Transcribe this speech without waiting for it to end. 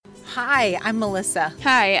Hi, I'm Melissa,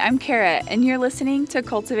 Hi, I'm Kara, and you're listening to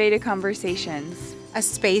Cultivated Conversations, a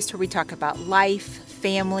space where we talk about life,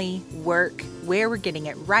 family, work, where we're getting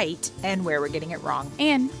it right and where we're getting it wrong.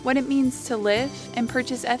 and what it means to live and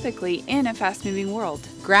purchase ethically in a fast-moving world.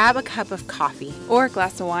 Grab a cup of coffee, Or a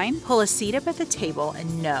glass of wine. pull a seat up at the table,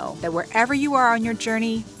 and know that wherever you are on your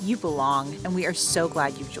journey, you belong, and we are so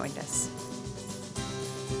glad you've joined us.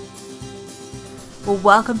 Well,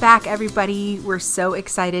 welcome back, everybody. We're so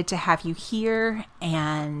excited to have you here,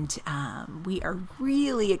 and we are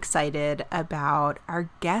really excited about our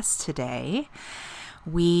guest today.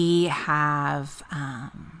 We have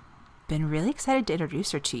been really excited to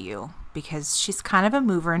introduce her to you because she's kind of a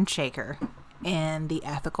mover and shaker in the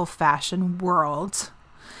ethical fashion world.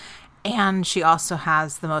 And she also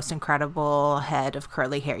has the most incredible head of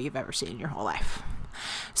curly hair you've ever seen in your whole life.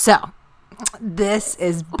 So, this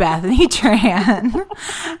is Bethany Tran.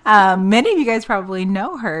 Many of you guys probably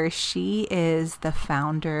know her. She is the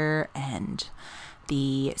founder and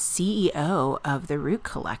the CEO of the Root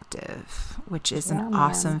Collective, which is an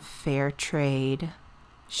awesome fair trade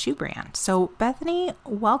shoe brand. So, Bethany,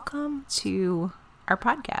 welcome to our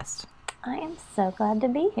podcast. I am so glad to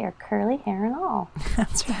be here, curly hair and all.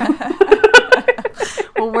 That's right.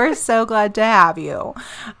 Well, we're so glad to have you.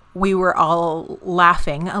 We were all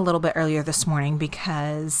laughing a little bit earlier this morning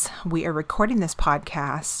because we are recording this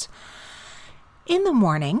podcast in the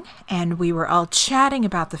morning, and we were all chatting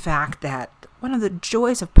about the fact that one of the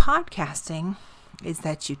joys of podcasting is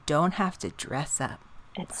that you don't have to dress up.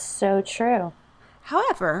 It's so true.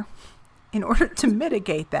 However, in order to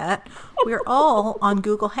mitigate that, we're all on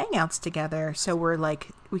Google Hangouts together, so we're like,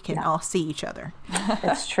 we can all see each other.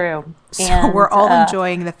 It's true. So And, we're all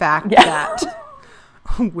enjoying the fact that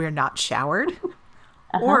we're not showered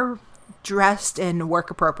or dressed in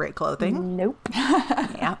work-appropriate clothing. Nope.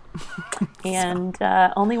 Yeah. And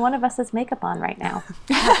only one of us has makeup on right now.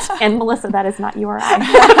 And Melissa, that is not you or I.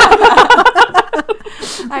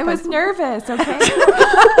 I was nervous, okay?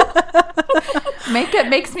 Makeup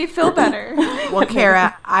makes me feel better. Well,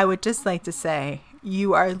 Kara, I would just like to say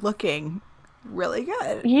you are looking really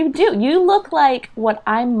good. You do. You look like what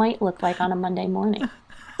I might look like on a Monday morning.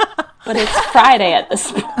 But it's Friday at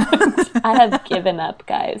this point. I have given up,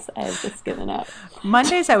 guys. I have just given up.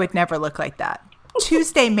 Mondays, I would never look like that.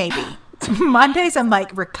 Tuesday, maybe. Mondays, I'm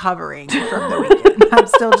like recovering from the weekend. I'm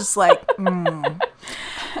still just like,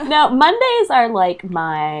 No, Mondays are like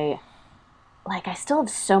I still have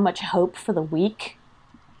so much hope for the week.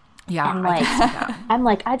 Yeah, And I can see that. I'm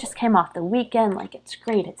like, I just came off the weekend. Like, it's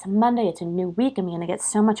great. It's a Monday. It's a new week. I'm going to get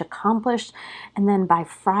so much accomplished. And then by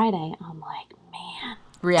Friday, I'm like, man,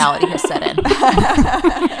 Reality has set in.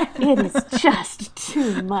 it is just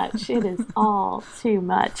too much. It is all too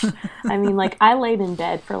much. I mean, like, I laid in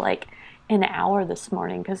bed for like an hour this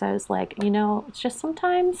morning because I was like, it's just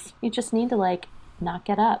sometimes you just need to like not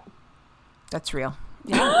get up. That's real.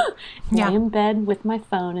 Lay in bed with my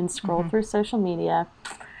phone and scroll through social media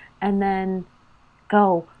and then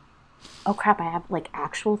go, oh crap, I have like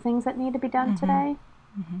actual things that need to be done today.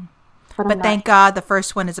 But thank God the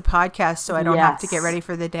first one is a podcast, so I don't have to get Yes. ready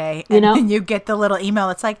for the day. And then you get the little email.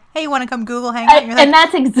 It's like, hey, you want to come Google Hangout? And you're like, and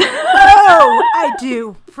that's exactly oh, I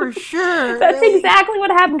do, for sure. that's really. exactly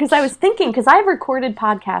what happened because I was thinking, because I've recorded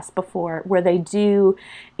podcasts before where they do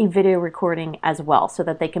a video recording as well so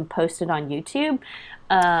that they can post it on YouTube.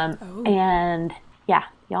 And yeah,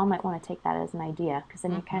 y'all might want to take that as an idea because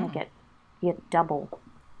then you kind of get double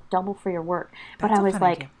for your work. But That's I a was fun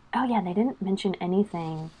like, idea. oh yeah, they didn't mention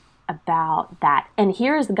anything about that. And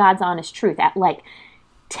here's the God's honest truth. At like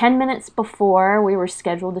 10 minutes before we were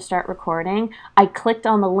scheduled to start recording, I clicked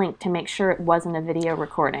on the link to make sure it wasn't a video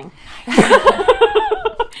recording.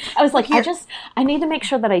 I was like, I need to make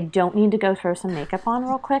sure that I don't need to go throw some makeup on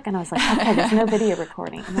real quick. And I was like, okay, there's no video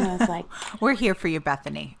recording. And then I was like, We're here for you,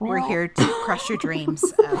 Bethany. We're Well- here to crush your dreams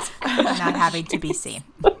of not having to be seen.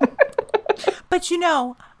 But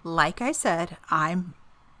like I said, I'm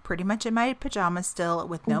pretty much in my pajamas still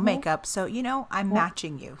with no makeup. So, I'm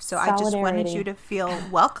matching you. So I just wanted Solidarity. you to feel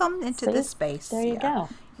welcome into this space. there you go.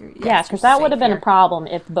 You're- Yeah, yes, because you're that would safe have been here. a problem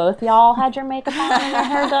if both y'all had your makeup on and your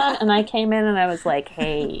hair done, and I came in and I was like,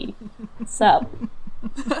 hey, what's up?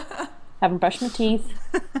 Haven't brushed my teeth.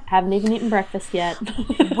 Haven't even eaten breakfast yet.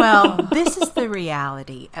 Well, this is the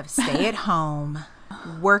reality of stay at home,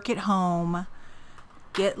 work at home,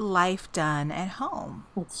 get life done at home.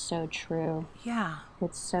 It's so true. Yeah.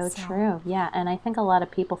 It's so true. Yeah, and I think a lot of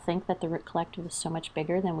people think that the Root Collective is so much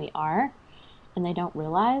bigger than we are, and they don't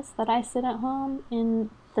realize that I sit at home in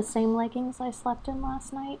the same leggings I slept in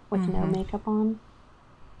last night with no makeup on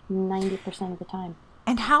 90% of the time.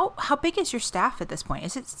 And how big is your staff at this point?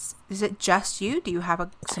 Is it just you? Do you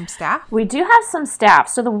have some staff? We do have some staff.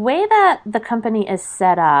 So the way that the company is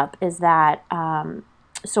set up is that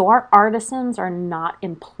so our artisans are not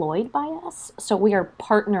employed by us. So we are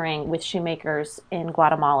partnering with shoemakers in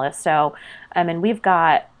Guatemala. So we've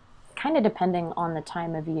got, kind of depending on the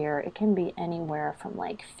time of year, it can be anywhere from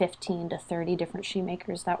like 15 to 30 different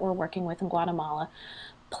shoemakers that we're working with in Guatemala,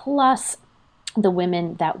 plus the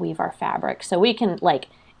women that weave our fabric. So we can, like,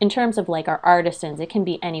 in terms of like our artisans, it can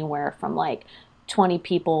be anywhere from like 20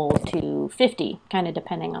 people to 50, kind of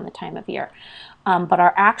depending on the time of year. But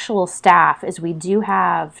our actual staff is, we do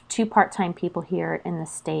have 2 part-time people here in the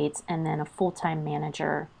States and then a full-time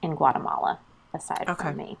manager in Guatemala aside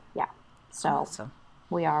from me. Yeah. So awesome.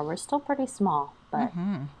 we're still pretty small, but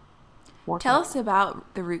Tell us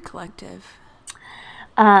about the Root Collective.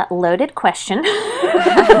 Loaded question.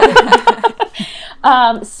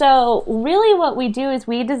 So really what we do is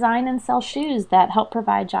we design and sell shoes that help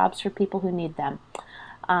provide jobs for people who need them.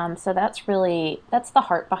 So that's the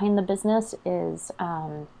heart behind the business, is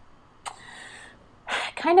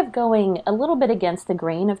kind of going a little bit against the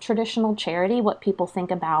grain of traditional charity. What people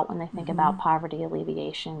think about when they think about poverty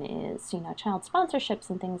alleviation is, child sponsorships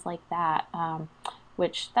and things like that,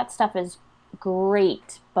 which that stuff is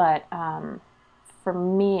great, but for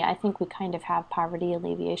me, I think we kind of have poverty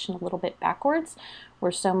alleviation a little bit backwards,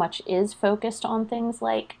 where so much is focused on things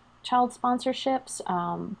like child sponsorships,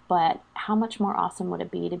 but how much more awesome would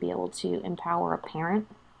it be to be able to empower a parent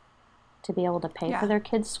to be able to pay for their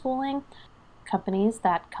kids' schooling? Companies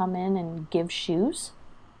that come in and give shoes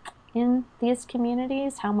in these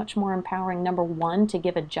communities, how much more empowering, number one, to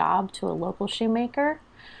give a job to a local shoemaker,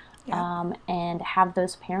 and have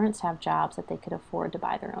those parents have jobs that they could afford to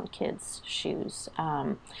buy their own kids' shoes.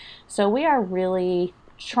 So we are really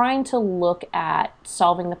trying to look at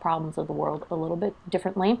solving the problems of the world a little bit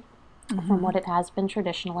differently from what it has been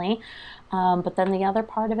traditionally. But then the other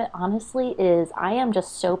part of it, honestly, is I am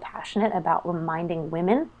just so passionate about reminding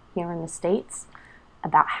women here in the States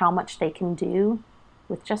about how much they can do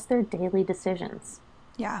with just their daily decisions.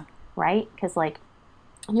 Yeah. Right? Because, like,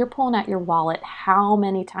 you're pulling out your wallet how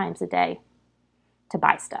many times a day to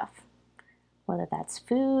buy stuff, whether that's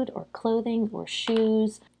food or clothing or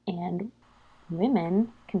shoes. And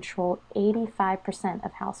women control 85%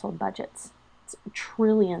 of household budgets. It's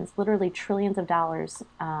trillions, literally trillions of dollars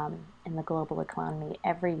in the global economy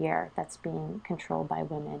every year that's being controlled by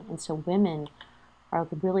women. And so women are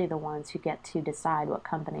really the ones who get to decide what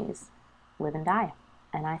companies live and die.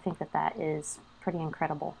 And I think that that is pretty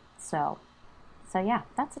incredible. So yeah,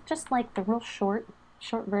 that's just like the real short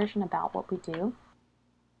version about what we do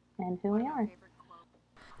and who we are.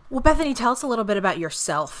 Well, Bethany, tell us a little bit about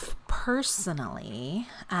yourself personally.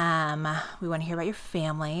 We want to hear about your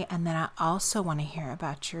family, and then I also want to hear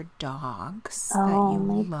about your dogs that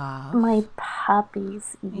you love. My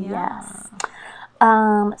puppies, yes.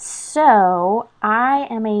 So I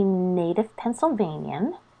am a native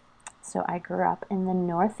Pennsylvanian. So I grew up in the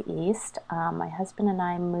Northeast. My husband and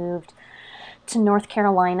I moved to North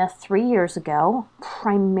Carolina 3 years ago,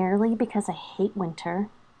 primarily because I hate winter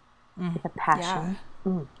with a passion.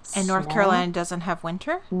 And North Carolina doesn't have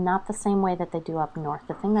winter? Not the same way that they do up north.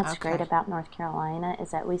 The thing that's great about North Carolina is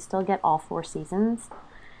that we still get all 4 seasons,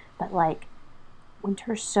 but like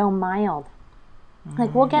winter's so mild.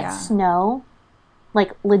 Like we'll get snow,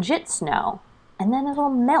 like legit snow, and then it'll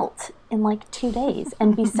melt in like 2 days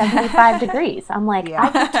and be 75 degrees. I'm like, I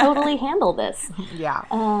can totally handle this.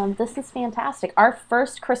 This is fantastic. Our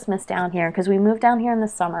first Christmas down here, because we moved down here in the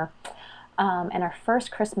summer, and our first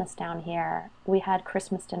Christmas down here, we had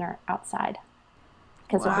Christmas dinner outside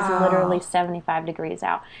because it was literally 75 degrees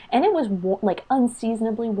out. And it was like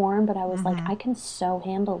unseasonably warm, but I was like, I can so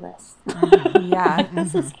handle this.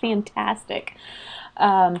 This is fantastic.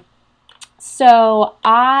 So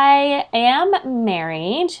I am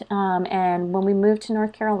married, and when we moved to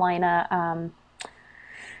North Carolina,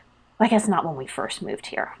 I guess not when we first moved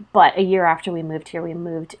here, but a year after we moved here, we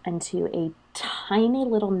moved into a tiny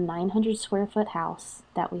little 900 square foot house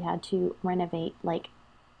that we had to renovate. Like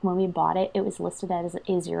when we bought it, it was listed as a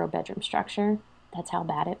 0-bedroom structure. That's how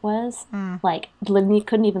bad it was. Like we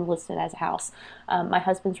couldn't even list it as a house. My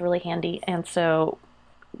husband's really handy, and so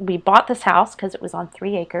we bought this house because it was on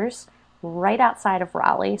 3 acres. Right outside of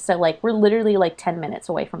Raleigh. So like we're literally like 10 minutes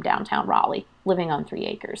away from downtown Raleigh, living on 3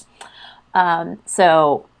 acres.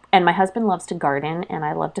 And my husband loves to garden, and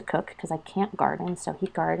I love to cook because I can't garden. So he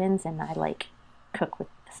gardens, and I like cook with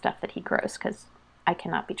the stuff that he grows because I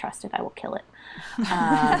cannot be trusted. I will kill it.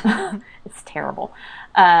 It's terrible.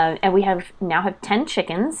 And we now have 10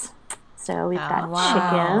 chickens. So we've got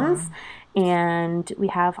chickens. And we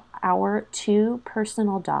have our 2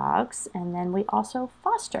 personal dogs, and then we also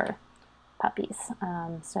foster puppies.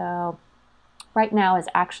 So right now is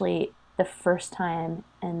actually the first time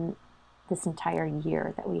in this entire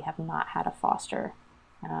year that we have not had a foster.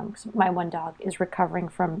 My one dog is recovering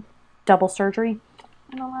from double surgery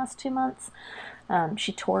in the last 2 months.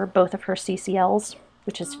 She tore both of her CCLs,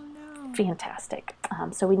 which is fantastic.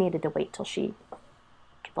 So we needed to wait till she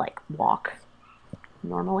could walk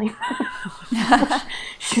normally.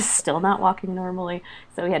 She's still not walking normally,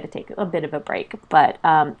 so we had to take a bit of a break. But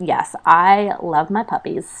yes, I love my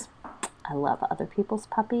puppies. I love other people's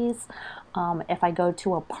puppies. If I go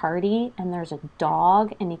to a party and there's a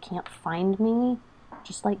dog and you can't find me,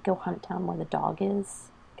 just go hunt down where the dog is,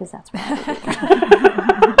 because that's what I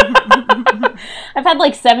do. I've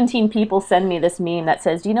had 17 people send me this meme that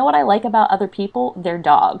says, "Do you know what I like about other people? Their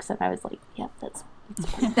dogs." And I was like, "Yep, that's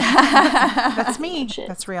that's me.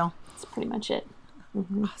 That's real. That's pretty much it."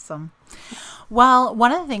 Mm-hmm. Awesome. Well,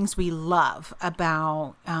 one of the things we love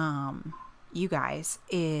about you guys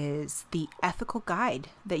is the ethical guide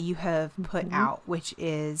that you have put out, which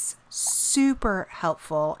is super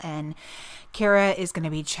helpful. And Kara is going to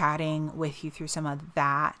be chatting with you through some of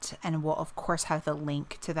that. And we'll, of course, have the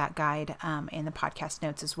link to that guide in the podcast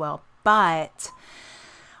notes as well. But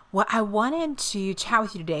what I wanted to chat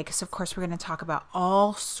with you today, because, of course, we're going to talk about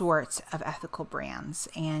all sorts of ethical brands.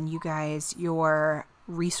 And you guys, your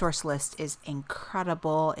resource list is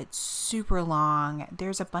incredible. It's super long.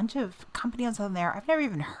 There's a bunch of companies on there I've never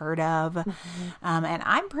even heard of. And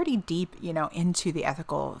I'm pretty deep, into the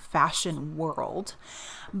ethical fashion world.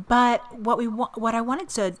 But what I wanted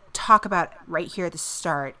to talk about right here at the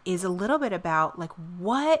start is a little bit about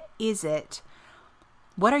what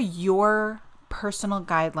are your personal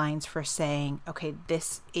guidelines for saying, okay,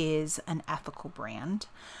 this is an ethical brand?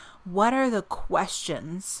 What are the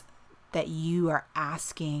questions that you are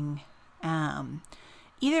asking,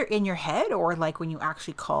 either in your head or when you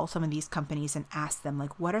actually call some of these companies and ask them,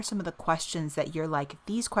 what are some of the questions that you're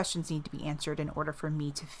these questions need to be answered in order for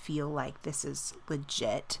me to feel like this is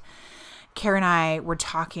legit? Kara and I were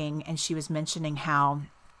talking, and she was mentioning how,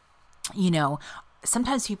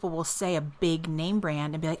 sometimes people will say a big name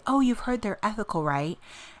brand and be like, "Oh, you've heard they're ethical, right?"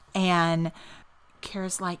 And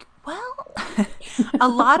Kara's like, well, a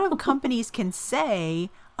lot of companies can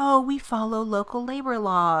say, "Oh, we follow local labor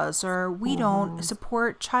laws," or "We don't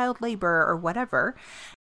support child labor," or whatever.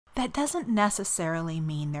 That doesn't necessarily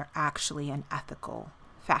mean they're actually an ethical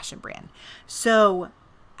fashion brand. So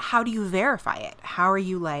how do you verify it? How are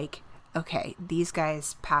you okay, these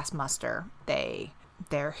guys pass muster.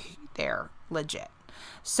 They're legit.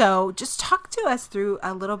 So just talk to us through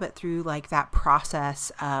a little bit through that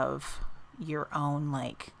process of your own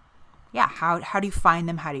how do you find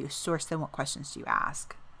them? How do you source them? What questions do you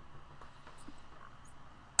ask?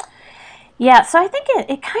 Yeah, so I think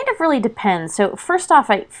it kind of really depends. So first off,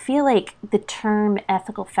 I feel like the term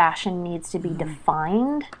ethical fashion needs to be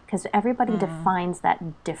defined, because everybody defines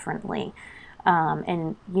that differently.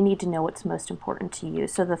 And you need to know what's most important to you.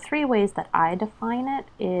 So the 3 ways that I define it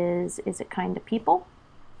is it kind to people?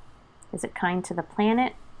 Is it kind to the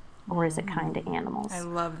planet? Or is it kind to animals? I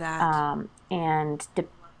love that. And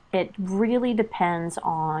it really depends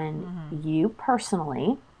on you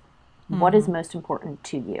personally, what is most important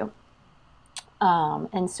to you.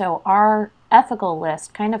 And so our ethical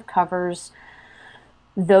list kind of covers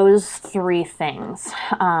those 3 things.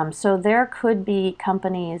 So there could be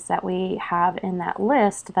companies that we have in that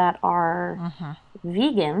list that are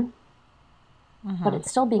vegan, but it's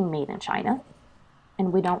still being made in China.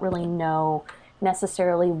 And we don't really know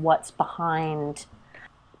necessarily what's behind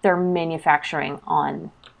their manufacturing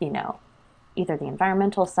on, either the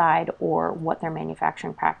environmental side or what their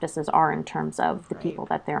manufacturing practices are in terms of the people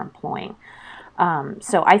that they're employing.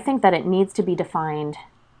 So I think that it needs to be defined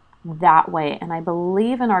that way. And I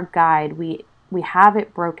believe in our guide, we have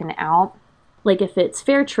it broken out. If it's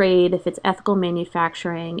fair trade, if it's ethical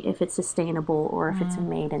manufacturing, if it's sustainable, or if it's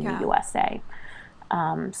made in the USA.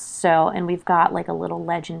 And we've got a little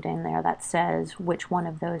legend in there that says which one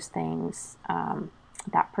of those things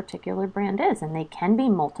that particular brand is. And they can be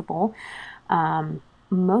multiple.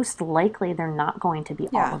 Most likely they're not going to be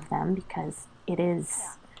all of them, because it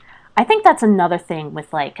is... I think that's another thing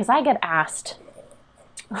with because I get asked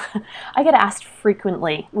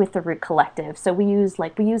frequently with the Root Collective. So we use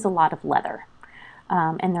a lot of leather,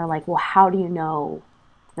 and they're like, "Well, how do you know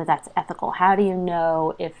that that's ethical? How do you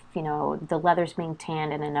know if the leather's being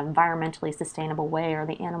tanned in an environmentally sustainable way, or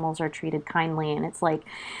the animals are treated kindly?" And it's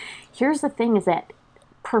here's the thing: is that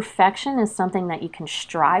perfection is something that you can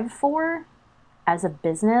strive for as a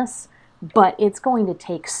business, but it's going to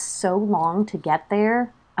take so long to get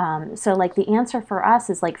there. So like the answer for us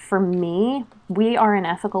is like, for me, we are an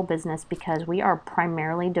ethical business because we are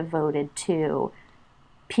primarily devoted to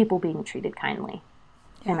people being treated kindly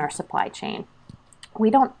in our supply chain.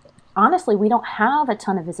 Honestly, we don't have a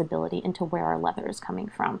ton of visibility into where our leather is coming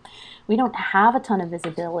from. We don't have a ton of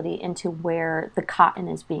visibility into where the cotton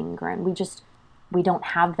is being grown. We don't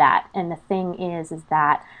have that. And the thing is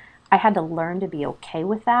that I had to learn to be okay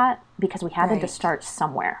with that because we had to start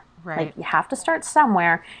somewhere. Right. Like you have to start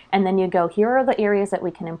somewhere, and then you go, here are the areas that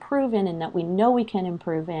we can improve in and that we know we can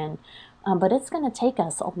improve in. But it's going to take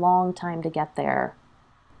us a long time to get there.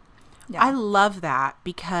 Yeah. I love that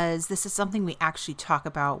because this is something we actually talk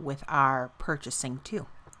about with our purchasing too.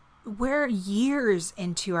 We're years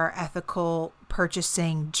into our ethical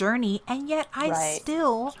purchasing journey, and yet I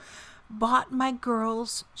still bought my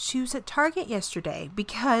girls' shoes at Target yesterday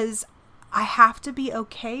because I have to be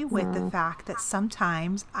okay with the fact that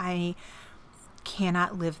sometimes I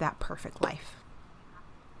cannot live that perfect life.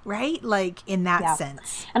 Right? Like in that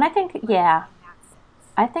sense. And I think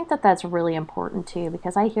that that's really important too,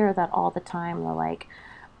 because I hear that all the time. They're like,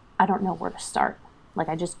 I don't know where to start. Like,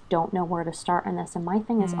 I just don't know where to start in this. And my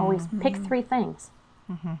thing is always pick 3 things.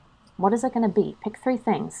 Mm-hmm. What is it going to be? Pick 3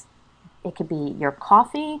 things. It could be your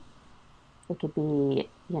coffee. It could be,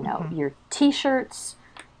 your T-shirts.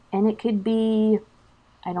 And it could be,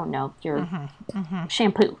 I don't know, your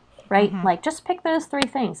shampoo, right? Mm-hmm. Like, just pick those 3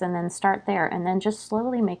 things and then start there. And then just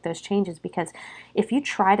slowly make those changes. Because if you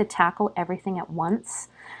try to tackle everything at once,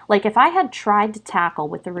 like if I had tried to tackle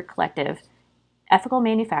with the Root Collective ethical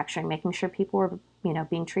manufacturing, making sure people were,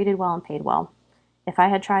 being treated well and paid well. If I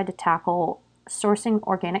had tried to tackle sourcing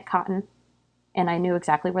organic cotton, and I knew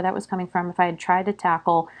exactly where that was coming from. If I had tried to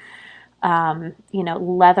tackle,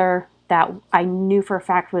 leather that I knew for a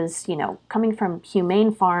fact was, coming from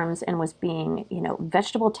humane farms and was being,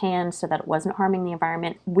 vegetable tanned so that it wasn't harming the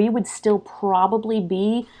environment, we would still probably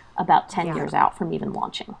be about 10 years out from even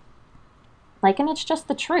launching. Like, and it's just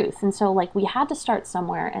the truth. And so, like, we had to start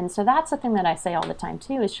somewhere. And so that's the thing that I say all the time,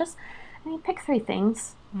 too, is just, pick 3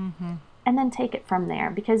 things and then take it from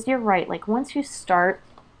there. Because you're right. Like, once you start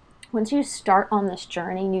on this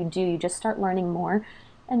journey, you just start learning more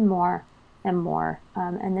and more and more.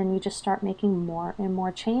 And then you just start making more and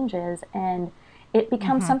more changes. And it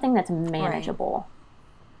becomes something that's manageable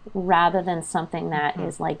rather than something that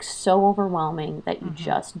is, like, so overwhelming that you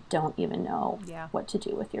just don't even know what to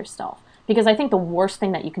do with yourself. Because I think the worst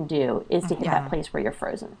thing that you can do is to hit that place where you're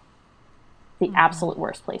frozen. The absolute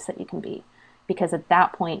worst place that you can be. Because at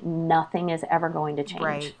that point, nothing is ever going to change.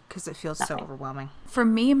 Right, because it feels so overwhelming. For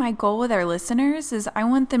me, my goal with our listeners is I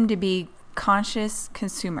want them to be conscious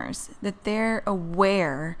consumers, that they're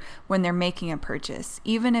aware when they're making a purchase,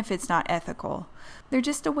 even if it's not ethical. They're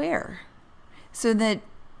just aware. So that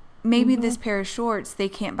maybe this pair of shorts, they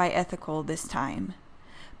can't buy ethical this time.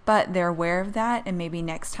 But they're aware of that, and maybe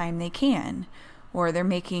next time they can. Or they're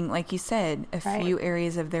making, like you said, a few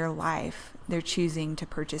areas of their life they're choosing to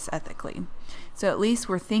purchase ethically. So at least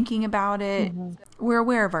we're thinking about it. We're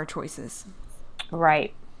aware of our choices.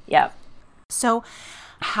 Right. Yeah. So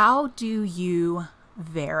how do you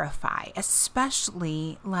verify,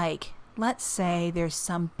 especially like, let's say there's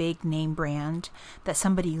some big name brand that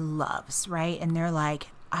somebody loves, right? And they're like,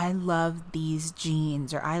 I love these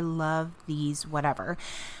jeans, or I love these whatever,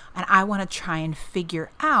 and I want to try and figure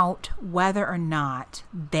out whether or not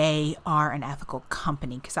they are an ethical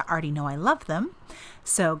company because I already know I love them.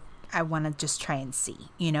 So I want to just try and see,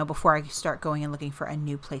 before I start going and looking for a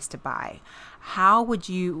new place to buy.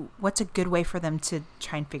 What's a good way for them to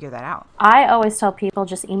try and figure that out? I always tell people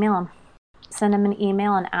just email them. Send them an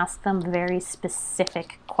email and ask them very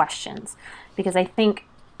specific questions. Because I think,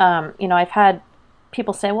 I've had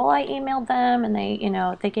people say, well, I emailed them and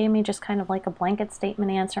they gave me just kind of like a blanket statement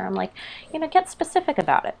answer. I'm like, get specific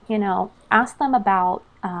about it. Ask them about,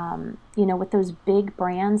 with those big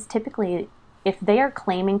brands, typically if they're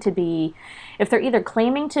either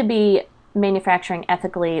claiming to be manufacturing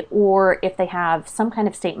ethically, or if they have some kind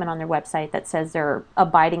of statement on their website that says they're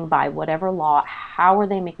abiding by whatever law, how are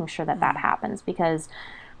they making sure that that happens? Because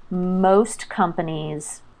most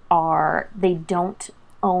companies they don't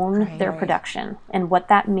own their production. And what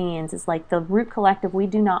that means is, like, the Root Collective, we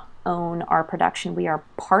do not own our production. We are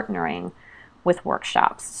partnering with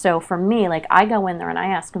workshops. So for me, like, I go in there and I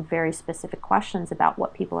ask them very specific questions about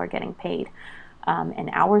what people are getting paid,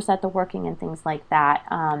 and hours that they're working and things like that.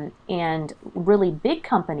 And really big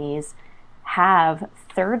companies have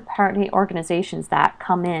third-party organizations that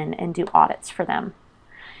come in and do audits for them.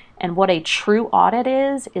 And what a true audit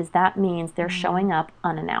is that means they're showing up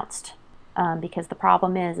unannounced. Because the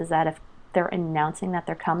problem is that if they're announcing that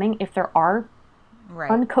they're coming. If there are Right.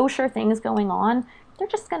 unkosher things going on, they're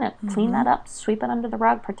just going to clean that up, sweep it under the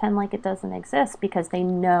rug, pretend like it doesn't exist, because they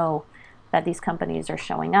know that these companies are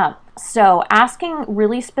showing up. So asking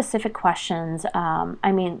really specific questions,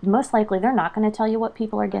 I mean, most likely they're not going to tell you what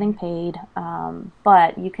people are getting paid,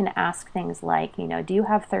 but you can ask things like, you know, do you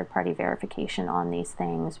have third-party verification on these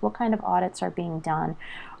things? What kind of audits are being done?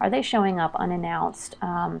 Are they showing up unannounced?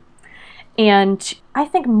 And I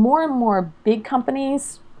think more and more big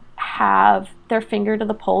companies have their finger to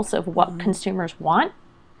the pulse of what consumers want,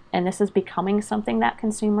 and this is becoming something that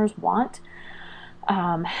consumers want.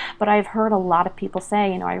 But I've heard a lot of people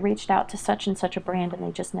say, you know, I reached out to such and such a brand and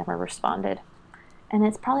they just never responded. And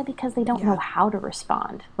it's probably because they don't know how to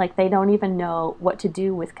respond. Like, they don't even know what to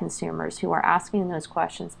do with consumers who are asking those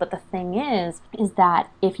questions. But the thing is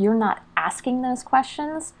that if you're not asking those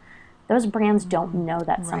questions, those brands don't know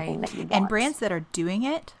that's something that you want. And brands that are doing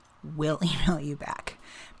it will email you back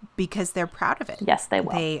because they're proud of it. Yes, they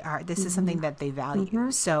will. This is something that they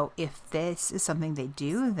value. So if this is something they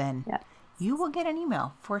do, then you will get an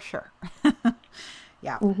email for sure.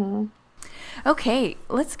 Yeah. Okay,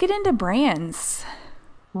 let's get into brands.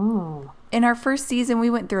 In our first season, we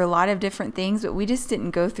went through a lot of different things, but we just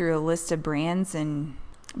didn't go through a list of brands and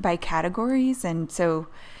by categories. And so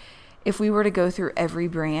if we were to go through every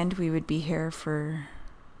brand, we would be here for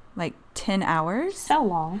like 10 hours. So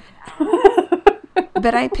long.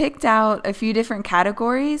 But I picked out a few different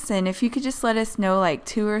categories, and if you could just let us know like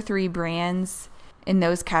 2 or 3 brands in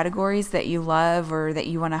those categories that you love or that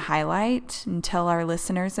you want to highlight and tell our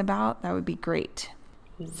listeners about, that would be great.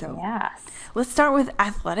 So yes. Let's start with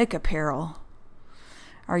athletic apparel.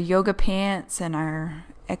 Our yoga pants and our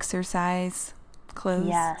exercise clothes.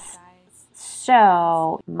 Yes.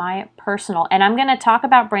 So my personal, and I'm going to talk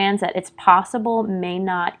about brands that it's possible may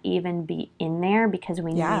not even be in there because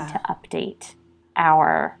we need to update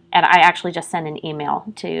and I actually just sent an email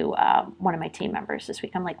to one of my team members this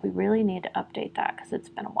week. I'm like, we really need to update that because it's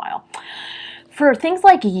been a while. For things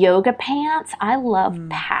like yoga pants, I love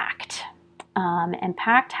Pact. And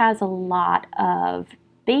Pact has a lot of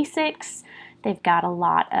basics. They've got a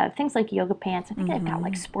lot of things like yoga pants. I think they've got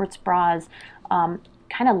like sports bras, kind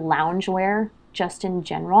of loungewear just in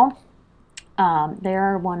general.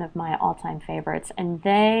 They're one of my all-time favorites, and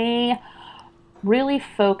they really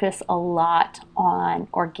focus a lot on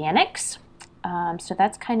organics. So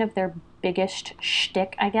that's kind of their biggest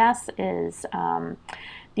shtick, I guess, is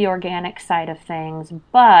the organic side of things.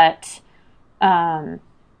 But from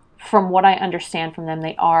what I understand from them,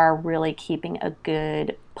 they are really keeping a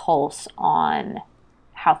good pulse on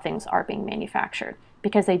how things are being manufactured,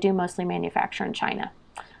 because they do mostly manufacture in China,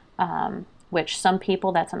 which some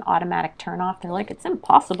people, that's an automatic turnoff. They're like, it's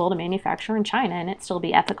impossible to manufacture in China and it still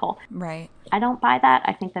be ethical. Right. I don't buy that.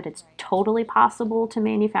 I think that it's totally possible to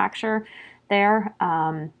manufacture there.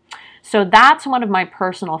 So that's one of my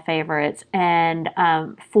personal favorites. And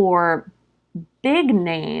for big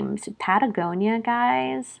names, Patagonia,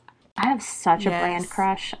 guys, I have such a brand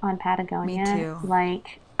crush on Patagonia. Me too.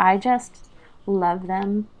 Like, I just love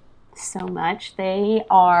them so much.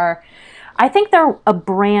 I think they're a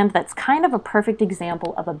brand that's kind of a perfect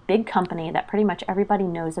example of a big company that pretty much everybody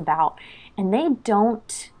knows about. And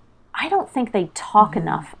I don't think they talk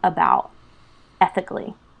enough about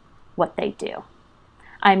ethically what they do.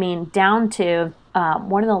 I mean, down to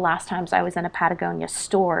one of the last times I was in a Patagonia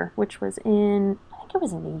store, which was I think it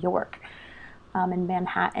was in New York, in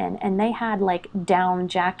Manhattan, and they had like down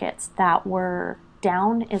jackets that were,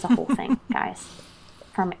 down is a whole thing, guys.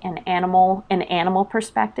 From an animal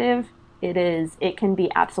perspective, it can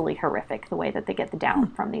be absolutely horrific the way that they get the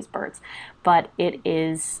down from these birds, but it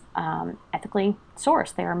is ethically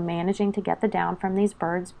sourced. They are managing to get the down from these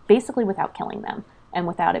birds basically without killing them and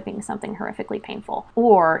without it being something horrifically painful,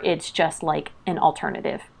 or it's just like an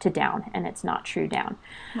alternative to down and it's not true down.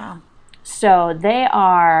 Wow. So they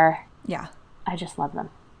are, I just love them.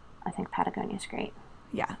 I think Patagonia is great.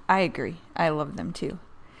 Yeah, I agree. I love them too.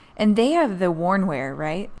 And they have the worn wear,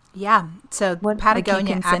 right? Yeah. So Patagonia, like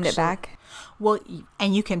you can send it back. Well,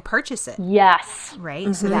 and you can purchase it. Yes. Right.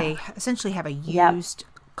 Mm-hmm. So they essentially have a used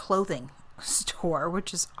clothing store,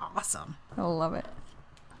 which is awesome. I love it.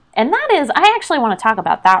 And I actually want to talk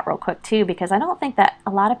about that real quick too, because I don't think that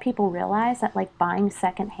a lot of people realize that like buying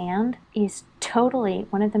secondhand is totally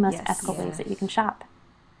one of the most ethical ways that you can shop.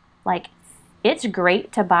 Like, it's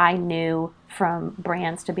great to buy new from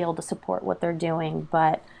brands to be able to support what they're doing,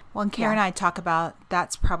 but well, and Karen and I talk about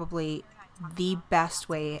that's probably the best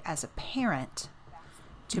way as a parent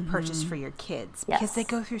to purchase for your kids, because they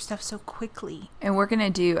go through stuff so quickly. And we're going to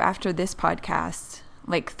do, after this podcast,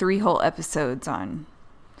 like 3 whole episodes on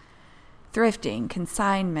thrifting,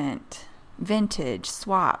 consignment, vintage,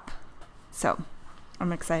 swap. So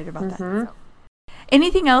I'm excited about that. So.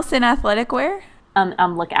 Anything else in athletic wear?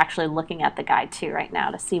 I'm actually looking at the guide too right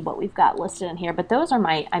now to see what we've got listed in here. But those are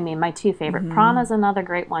my two favorite. Prana is another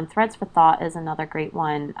great one. Threads for Thought is another great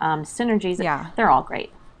one. Synergies, they're all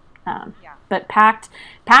great. But Pact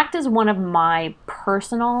is one of my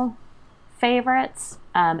personal favorites.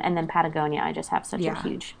 And then Patagonia, I just have such a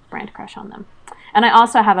huge brand crush on them. And I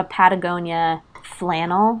also have a Patagonia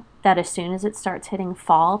flannel that as soon as it starts hitting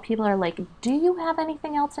fall, people are like, do you have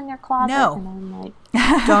anything else in your closet? No. And I'm like,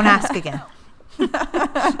 don't ask again.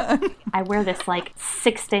 I wear this like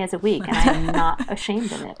 6 days a week, and I'm not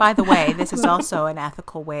ashamed of it. By the way, this is also an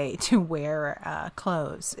ethical way to wear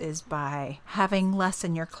clothes, is by having less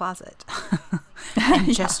in your closet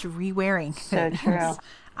and just re-wearing. So true.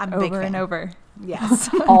 I'm a big Over fan. and over. Yes.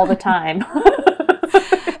 All the time.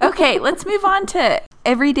 Okay, let's move on to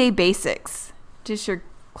everyday basics. Just your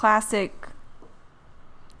classic,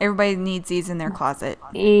 everybody needs these in their closet.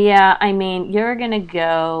 Yeah, I mean, you're going to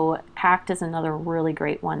go, Pact is another really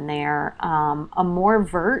great one there. Amore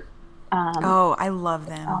Vert. Oh, I love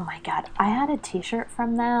them. Oh my God. I had a t-shirt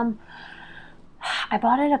from them. I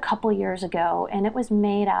bought it a couple years ago, and it was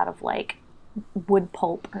made out of like wood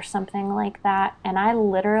pulp or something like that, and I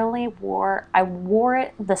literally wore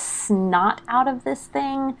it the snot out of this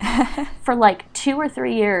thing for like 2 or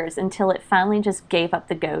 3 years until it finally just gave up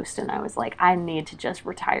the ghost, and I was like, I need to just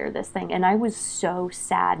retire this thing. And I was so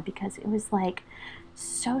sad because it was like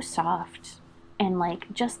so soft and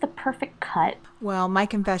like just the perfect cut. Well, my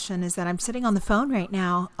confession is that I'm sitting on the phone right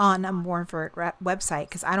now on a Amore Vert website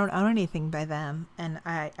because I don't own anything by them, and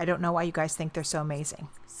I don't know why you guys think they're so amazing.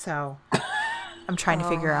 So I'm trying to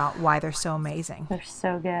figure out why they're so amazing. They're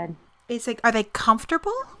so good. It's like, are they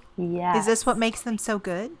comfortable? Yeah. Is this what makes them so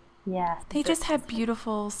good? Yeah. They just have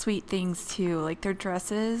beautiful, sweet things too. Like their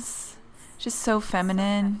dresses, just so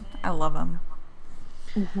feminine. I love them.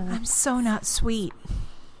 I'm so not sweet.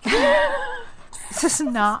 This is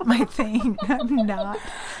not my thing. I'm not.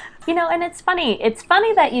 You know, and it's funny. It's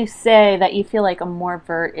funny that you say that you feel like Amore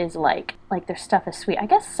Vert is like their stuff is sweet. I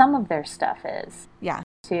guess some of their stuff is. Yeah.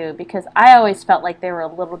 Too, because I always felt like they were a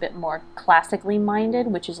little bit more classically minded,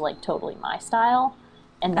 which is like totally my style,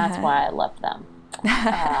 and that's why I love them.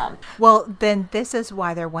 Well, then this is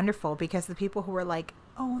why they're wonderful, because the people who are like,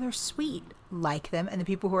 oh, they're sweet, like them, and the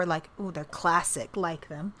people who are like, oh, they're classic, like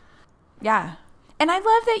them. Yeah. And I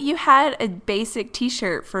love that you had a basic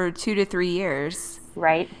t-shirt for 2 to 3 years.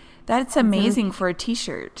 Right? That's amazing for a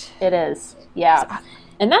t-shirt. It is. Yeah.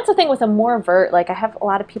 And that's the thing with Amore Vert. Like, I have a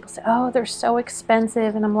lot of people say, oh, they're so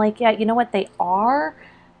expensive. And I'm like, yeah, you know what? They are.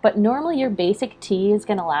 But normally your basic tee is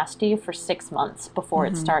going to last you for 6 months before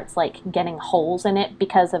it starts, like, getting holes in it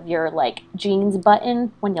because of your, like, jeans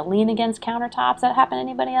button when you lean against countertops. That happen to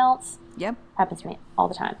anybody else? Yep. Happens to me all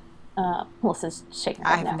the time. Melissa's shaking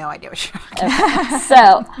her I head have no. no idea what you're talking about.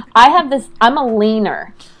 So I have this, I'm a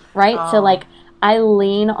leaner, right? So, like, I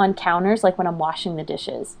lean on counters, like, when I'm washing the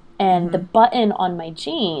dishes. And the button on my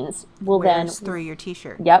jeans will Wears through your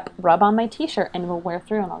t-shirt. Yep, rub on my t-shirt and will wear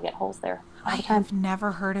through, and I'll get holes there all the time. I've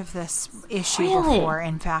never heard of this issue Really? before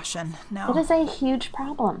in fashion. No. It is a huge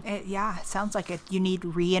problem. It sounds like you need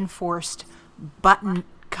reinforced button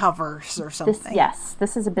covers or something.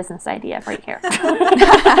 This is a business idea right here.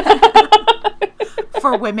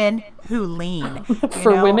 For women who lean.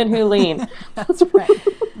 For women who lean. That's right.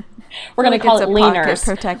 We're going to call it leaners.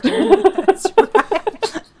 Protector. That's right.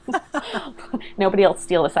 Nobody else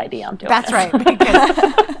steal this idea. I'm doing That's it. right. Because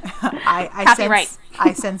Copyright.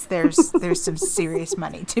 I sense there's some serious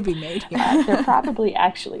money to be made here. There probably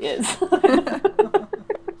actually is.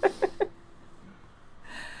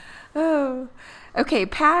 Oh. Okay,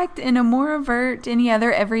 Pact and Amore Vert. Any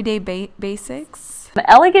other everyday basics?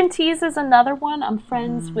 Elegant Tees is another one. I'm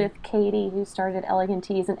friends with Katie, who started Elegant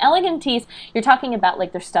Tees. And Elegant Tees, you're talking about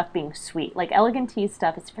like their stuff being sweet. Like Elegant Tees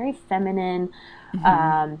stuff, it's very feminine.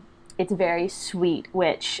 It's very sweet,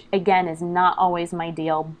 which again is not always my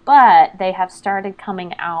deal. But they have started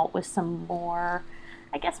coming out with some more,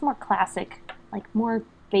 I guess, more classic, like more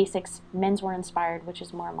basics, menswear inspired, which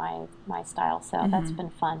is more my style. So that's been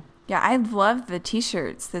fun. Yeah, I love the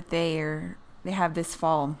t-shirts that they have this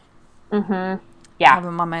fall. I Yeah. have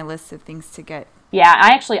them on my list of things to get. Yeah,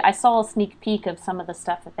 I saw a sneak peek of some of the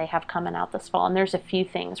stuff that they have coming out this fall, and there's a few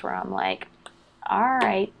things where I'm like, all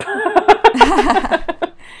right,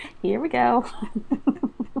 here we go.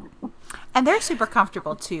 And they're super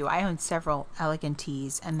comfortable too. I own several Elegant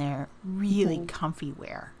Tees, and they're really comfy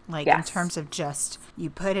wear. Like in terms of just, you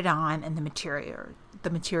put it on and the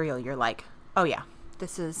material, you're like, oh yeah,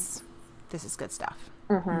 this is good stuff.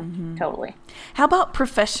 Totally. How about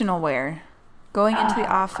professional wear? Going into the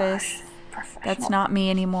office. That's not me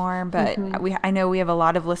anymore, but I know we have a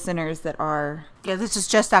lot of listeners that are. Yeah, this is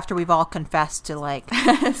just after we've all confessed to like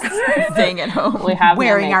staying at home. We have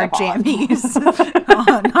wearing our jammies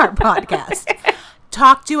on our podcast.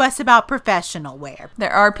 Talk to us about professional wear.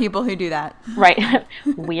 There are people who do that. Right.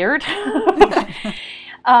 Weird.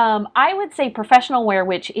 I would say professional wear,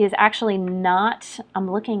 which is actually not, I'm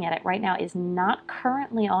looking at it right now, is not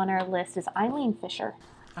currently on our list, is Eileen Fisher.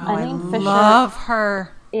 Oh, Eileen Fisher love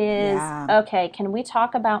her. Okay, can we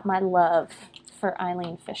talk about my love for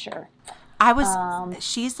Eileen Fisher?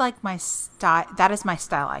 She's like my style, that is my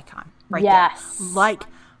style icon right yes. there. Like,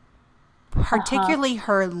 particularly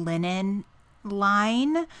her linen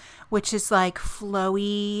line, which is like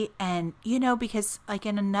flowy, and because like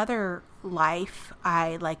in another life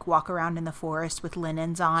I like walk around in the forest with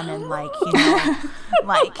linens on and like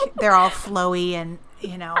like they're all flowy and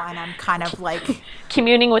and I'm kind of like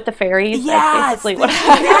communing with the fairies. Yes,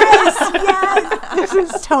 yes. This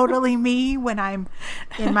is totally me when I'm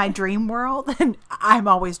in my dream world, and I'm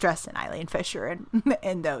always dressed in Eileen Fisher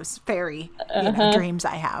and those fairy dreams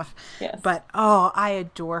I have. Yes. But I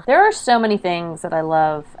adore her. There are so many things that I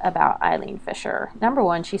love about Eileen Fisher. Number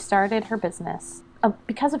one, she started her business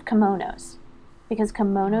because of kimonos. Because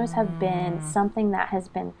kimonos have been something that has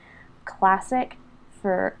been classic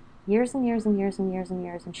for years and years and years and years and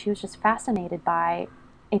years, and she was just fascinated by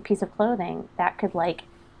a piece of clothing that could like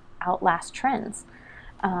outlast trends.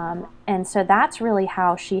 And so that's really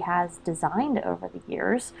how she has designed over the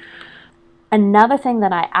years. Another thing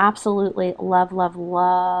that I absolutely love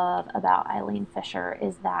about Eileen Fisher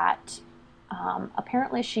is that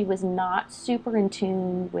apparently she was not super in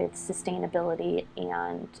tune with sustainability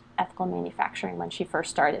and ethical manufacturing when she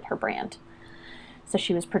first started her brand. So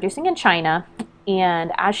she was producing in China,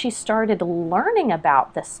 and as she started learning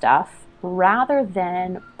about this stuff, rather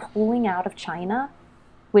than pulling out of China,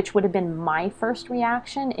 which would have been my first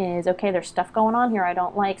reaction is, okay, there's stuff going on here I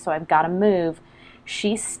don't like, so I've got to move.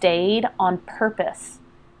 She stayed on purpose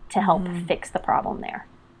to help fix the problem there.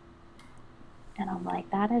 And I'm like,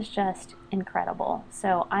 that is just incredible.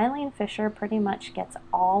 So Eileen Fisher pretty much gets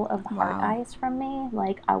all of the heart eyes from me.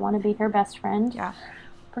 Like, I want to be her best friend. Yeah.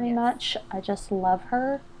 Pretty much. I just love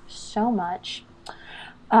her so much.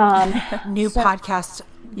 New podcast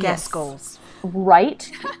guest goals. Right.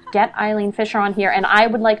 Get Eileen Fisher on here. And I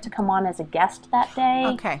would like to come on as a guest that day.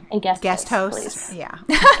 Okay. A guest host. Please. Yeah.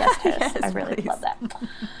 Guest host. Yes, I really please. love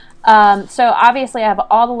that. So obviously I have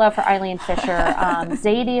all the love for Eileen Fisher.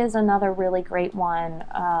 Zadie is another really great one.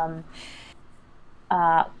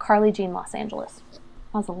 Carly Jean Los Angeles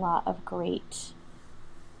has a lot of great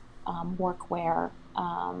workwear.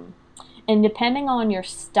 And depending on your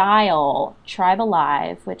style, Tribe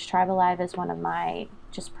Alive, which Tribe Alive is one of my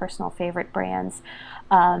just personal favorite brands,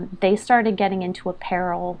 they started getting into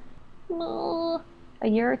apparel a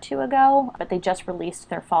year or two ago, but they just released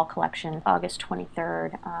their fall collection August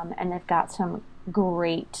 23rd, and they've got some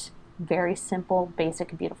great, very simple,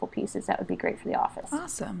 basic, beautiful pieces that would be great for the office.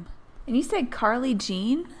 Awesome. And you said Carly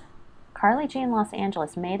Jean? Carly Jean Los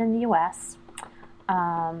Angeles, made in the U.S.,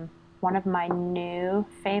 one of my new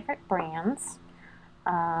favorite brands.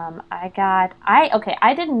 I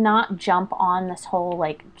did not jump on this whole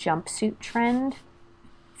like jumpsuit trend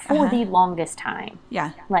for the longest time.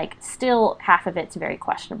 Yeah. Like, still half of it's very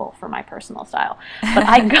questionable for my personal style. But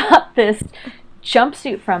I got this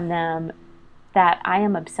jumpsuit from them that I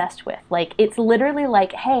am obsessed with. Like, it's literally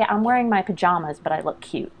like, hey, I'm wearing my pajamas, but I look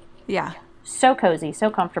cute. Yeah. So cozy, so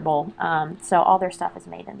comfortable. So all their stuff is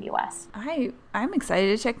made in the U.S. I'm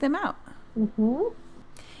excited to check them out. Mm-hmm.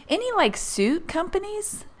 Any like suit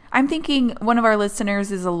companies? I'm thinking one of our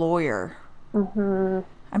listeners is a lawyer. Mm-hmm.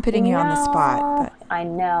 I'm putting you on the spot. But. I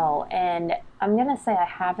know. And I'm going to say I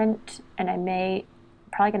haven't, and I may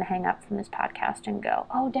probably going to hang up from this podcast and go,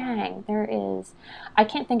 oh, dang, there is. I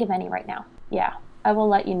can't think of any right now. Yeah, I will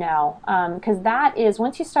let you know. Because that is,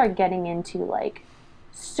 once you start getting into like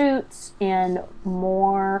suits and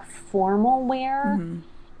more formal wear,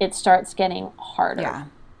 it starts getting harder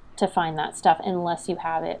to find that stuff unless you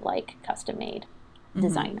have it like custom made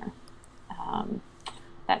designer.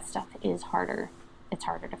 That stuff is harder. It's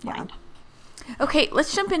harder to find. Okay,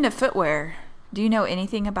 let's jump into footwear. Do you know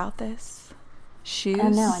anything about this? Shoes? Oh,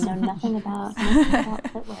 no, I know nothing about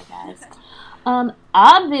footwear, guys.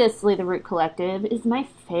 Obviously, the Root Collective is my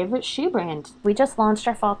favorite shoe brand. We just launched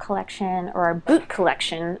our fall collection, or our boot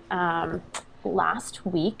collection, last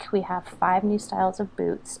week. We have 5 new styles of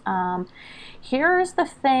boots. Here's the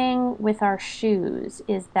thing with our shoes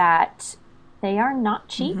is that they are not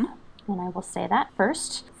cheap. And I will say that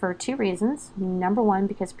first for two reasons. Number one,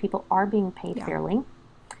 because people are being paid fairly.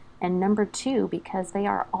 And number two, because they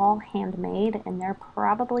are all handmade and they're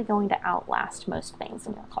probably going to outlast most things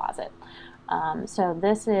in your closet. So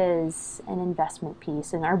this is an investment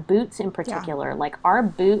piece. And our boots in particular, like our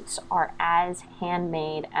boots are as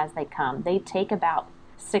handmade as they come. They take about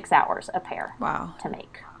 6 hours a pair to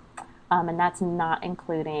make. And that's not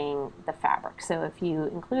including the fabric. So if you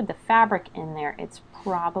include the fabric in there, it's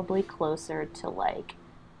probably closer to like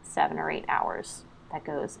 7 or 8 hours that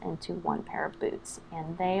goes into one pair of boots.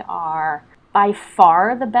 And they are by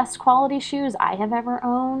far the best quality shoes I have ever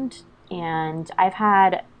owned. And I've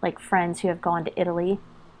had like friends who have gone to Italy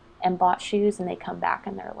and bought shoes, and they come back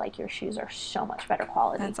and they're like, your shoes are so much better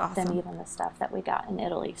quality than even the stuff that we got in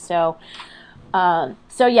Italy. So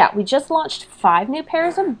yeah, we just launched 5 new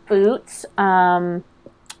pairs of boots,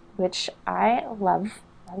 which I love.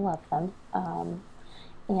 I love them.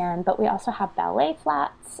 But we also have ballet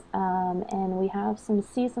flats, and we have some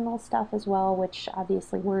seasonal stuff as well, which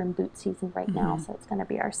obviously we're in boot season right now, so it's going to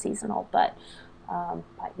be our seasonal. But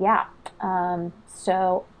yeah,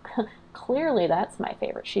 so clearly that's my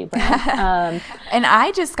favorite shoe brand. And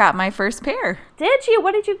I just got my first pair. Did you?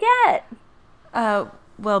 What did you get?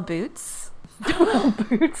 Well, boots.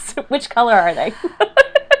 Boots. Which color are they?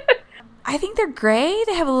 I think they're gray.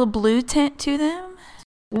 They have a little blue tint to them.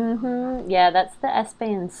 Yeah, that's the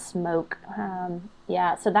Espanol Smoke.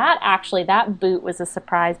 Yeah, so that boot was a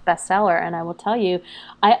surprise bestseller, and I will tell you,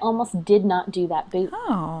 I almost did not do that boot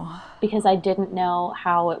because I didn't know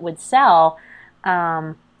how it would sell.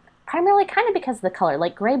 Primarily kind of because of the color.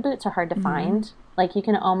 Like, gray boots are hard to find. Like, you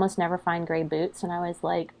can almost never find gray boots, and I was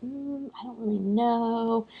like, I don't really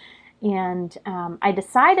know. And I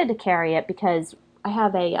decided to carry it because I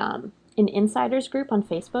have an insiders group on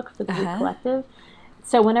Facebook for the Boot Collective.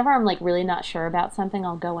 So whenever I'm like really not sure about something,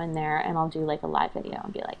 I'll go in there and I'll do like a live video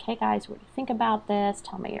and be like, hey guys, what do you think about this?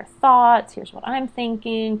 Tell me your thoughts. Here's what I'm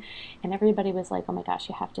thinking. And everybody was like, oh my gosh,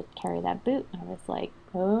 you have to carry that boot. And I was like,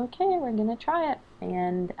 okay, we're going to try it.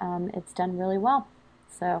 And it's done really well.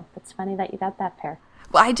 So it's funny that you got that pair.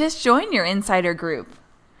 Well, I just joined your insider group.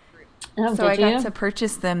 Oh, so I got to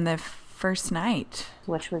purchase them the first night.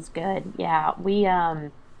 Which was good. Yeah,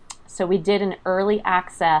 so we did an early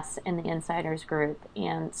access in the insiders group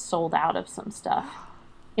and sold out of some stuff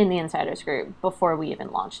in the insiders group before we even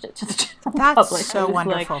launched it to the general public. That's so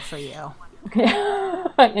wonderful for you.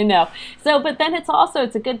 I know. So, but then it's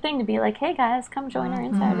a good thing to be like, hey guys, come join our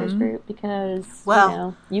insiders group because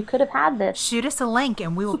you could have had this. Shoot us a link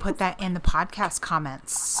and we will put that in the podcast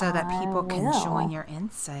comments so that people can join your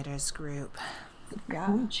insiders group.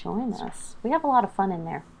 Come join us. We have a lot of fun in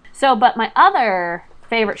there. So, but my other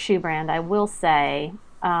favorite shoe brand, I will say,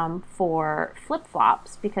 for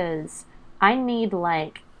flip-flops, because I need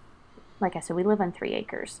like I said, we live on 3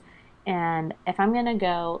 acres, and if I'm gonna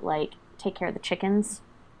go like take care of the chickens,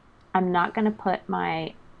 I'm not gonna put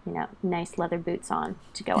my nice leather boots on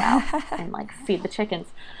to go out and like feed the chickens.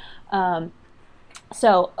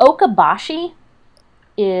 So Okabashi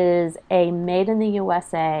is a made in the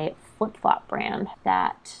USA flip-flop brand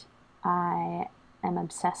that I am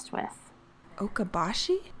obsessed with.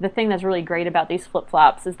 Okabashi? The thing that's really great about these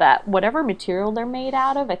flip-flops is that whatever material they're made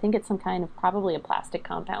out of, I think it's some kind of probably a plastic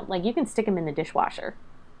compound. Like, you can stick them in the dishwasher.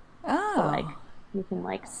 Oh. So, like, you can,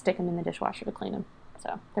 like, stick them in the dishwasher to clean them.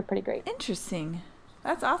 So, they're pretty great. Interesting.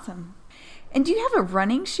 That's awesome. And do you have a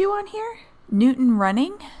running shoe on here? Newton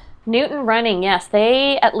Running? Newton Running, yes.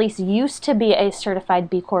 They at least used to be a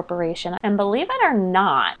certified B Corporation. And believe it or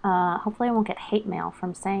not, hopefully I won't get hate mail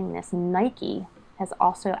from saying this, Nike has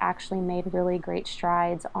also actually made really great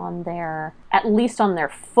strides on at least on their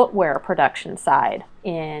footwear production side,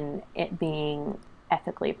 in it being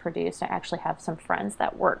ethically produced. I actually have some friends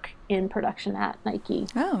that work in production at Nike.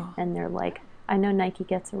 Oh. And they're like, I know Nike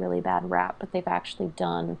gets a really bad rap, but they've actually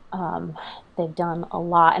done a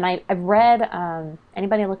lot. And I've read,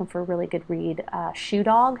 anybody looking for a really good read, Shoe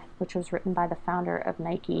Dog, which was written by the founder of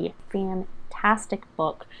Nike. Fantastic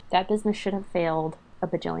book. That business should have failed a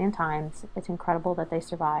bajillion times. It's incredible that they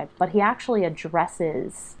survived. But he actually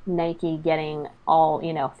addresses Nike getting all,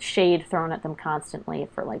 shade thrown at them constantly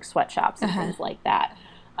for like sweatshops and things like that.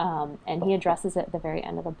 And he addresses it at the very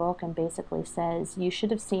end of the book and basically says, you should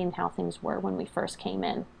have seen how things were when we first came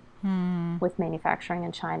in with manufacturing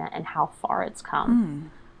in China and how far it's come.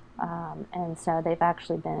 And so they've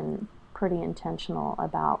actually been pretty intentional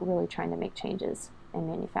about really trying to make changes in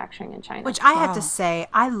manufacturing in China. Which I have to say,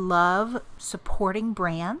 I love supporting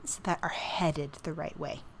brands that are headed the right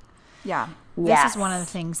way. Yeah. This is one of the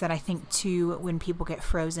things that I think, too, when people get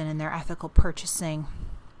frozen in their ethical purchasing,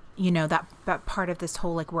 that part of this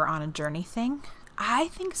whole, like, we're on a journey thing. I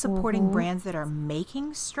think supporting brands that are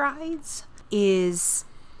making strides is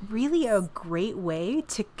really a great way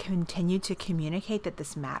to continue to communicate that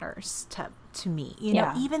this matters to me,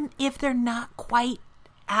 even if they're not quite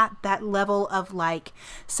at that level of, like,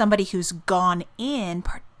 somebody who's gone in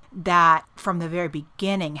that from the very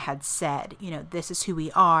beginning had said, this is who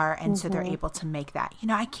we are. And so they're able to make that,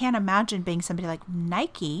 I can't imagine being somebody like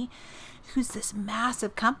Nike, who's this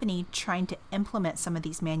massive company trying to implement some of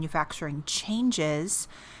these manufacturing changes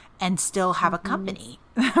and still have a company,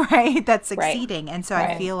 right, that's succeeding. Right. And so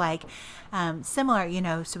I feel like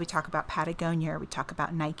similar, so we talk about Patagonia, or we talk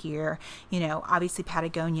about Nike, or, obviously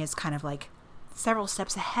Patagonia is kind of like several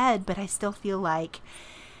steps ahead, but I still feel like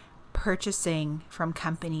purchasing from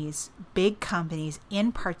companies, big companies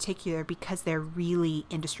in particular, because they're really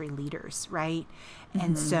industry leaders, right?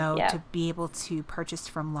 And so to be able to purchase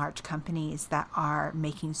from large companies that are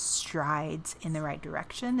making strides in the right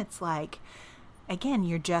direction, it's like, again,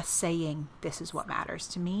 you're just saying, this is what matters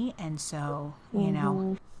to me. And so,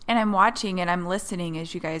 And I'm watching and I'm listening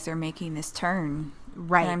as you guys are making this turn.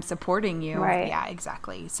 Right. And I'm supporting you. Right. Yeah,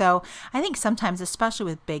 exactly. So I think sometimes, especially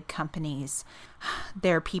with big companies,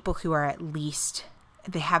 there are people who are at least,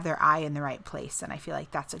 they have their eye in the right place. And I feel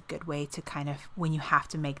like that's a good way to kind of, when you have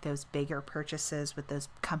to make those bigger purchases with those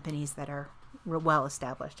companies that are well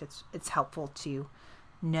established, it's helpful to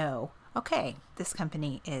know, okay, this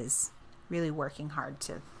company is really working hard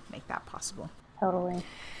to make that possible. Totally.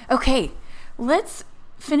 Okay, let's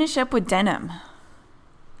finish up with denim.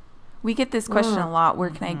 We get this question a lot. Where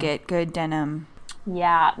can I get good denim?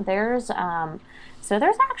 Yeah, there's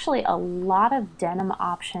actually a lot of denim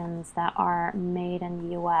options that are made in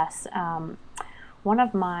the U.S. One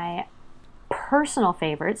of my personal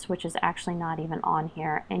favorites, which is actually not even on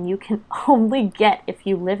here, and you can only get if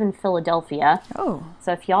you live in Philadelphia. Oh.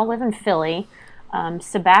 So if y'all live in Philly,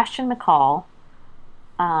 Sebastian McCall,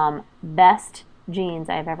 best jeans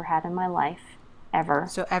I've ever had in my life. Ever.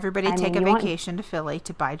 So everybody take a vacation to Philly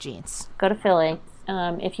to buy jeans. Go to Philly.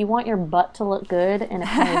 If you want your butt to look good in a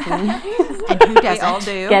pair of jeans, and who doesn't? All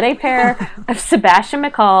do. Get a pair of Sebastian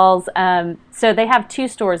McCall's. So they have two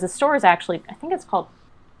stores. The store is actually, I think it's called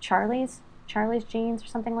Charlie's Jeans or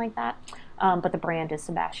something like that. But the brand is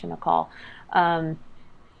Sebastian McCall. And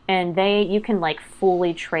you can like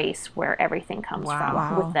fully trace where everything comes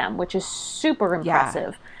from with them, which is super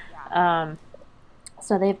impressive. Yeah.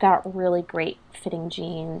 So they've got really great fitting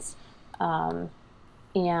jeans. And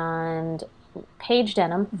Paige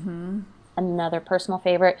Denim, another personal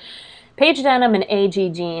favorite. Paige Denim and AG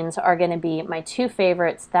Jeans are going to be my two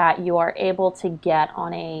favorites that you are able to get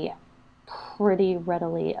on a pretty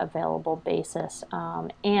readily available basis.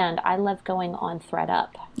 And I love going on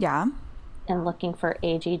ThredUp. Yeah. And looking for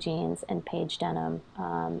AG Jeans and Paige Denim.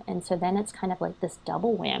 And so then it's kind of like this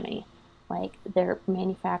double whammy. Like, they're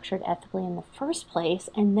manufactured ethically in the first place,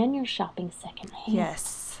 and then you're shopping secondhand.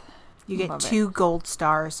 Yes. You get 2 gold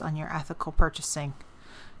stars on your ethical purchasing.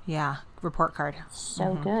 Yeah, report card.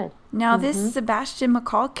 So good. Now, this Sebastian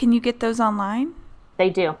McCall, can you get those online? They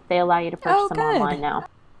do. They allow you to purchase them online now.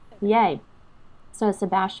 Yay. So,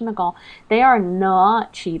 Sebastian McCall, they are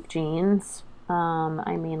not cheap jeans.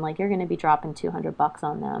 I mean, like, you're going to be dropping $200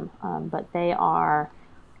 on them. But they are,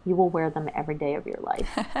 you will wear them every day of your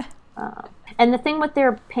life. And the thing with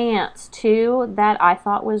their pants, too, that I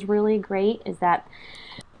thought was really great is that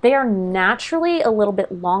they are naturally a little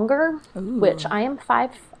bit longer, which I'm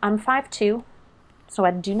 5'2", so I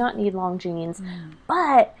do not need long jeans.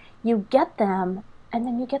 But you get them, and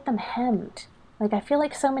then you get them hemmed. Like, I feel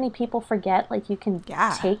like so many people forget, like, you can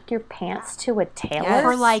take your pants to a tailor.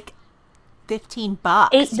 For, like, $15.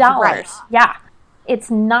 $8. Right. Yeah.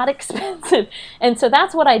 It's not expensive. And so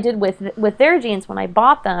that's what I did with their jeans when I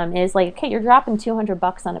bought them is like, okay, you're dropping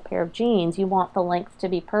 $200 on a pair of jeans. You want the length to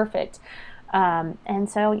be perfect. And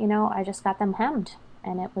so, I just got them hemmed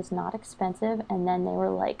and it was not expensive. And then they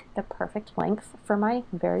were like the perfect length for my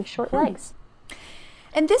very short legs.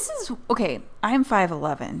 And this is, okay, I'm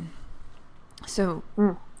 5'11". So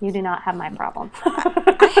you do not have my problem.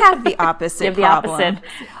 I have the opposite problem.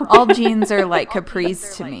 All jeans are like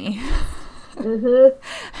capris to me.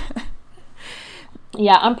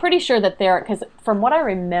 Yeah, I'm pretty sure that because from what I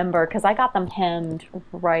remember, because I got them hemmed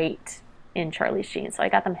right in Charlie's Jeans, so I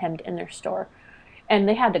got them hemmed in their store, and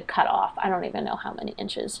they had to cut off, I don't even know how many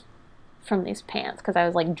inches from these pants, because I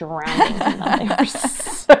was like drowning in them. They were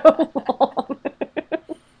so long.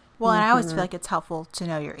 Well, and I always feel like it's helpful to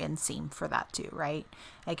know your inseam for that too, right?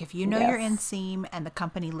 Like if you know your inseam and the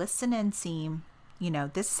company lists an inseam,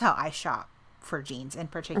 this is how I shop for jeans in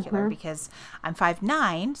particular, because I'm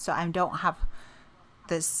 5'9", so I don't have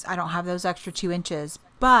I don't have those extra 2 inches.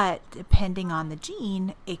 But depending on the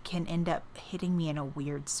jean, it can end up hitting me in a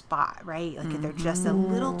weird spot, right? Like if they're just a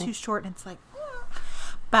little too short and it's like,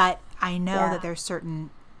 but I know that there's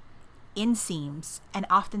certain inseams, and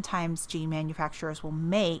oftentimes jean manufacturers will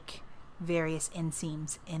make various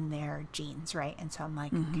inseams in their jeans, right? And so I'm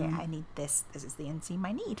like, okay, I need this. This is the inseam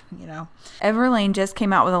I need, you know? Everlane just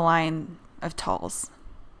came out with a line of tall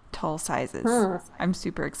sizes. I'm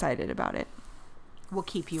super excited about it. We'll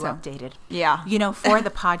keep you updated. Yeah. You know, for the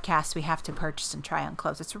podcast, we have to purchase and try on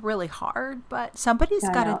clothes. It's really hard, but somebody's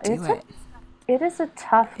got to do it. It is a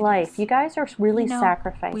tough life. You guys are really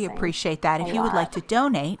sacrificing. We appreciate that. If you would like to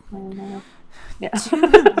donate to Yeah.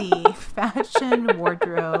 the fashion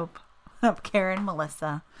wardrobe of Karen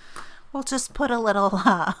Melissa, we'll just put a little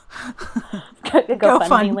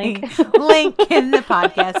GoFundMe link in the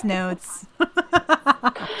podcast notes.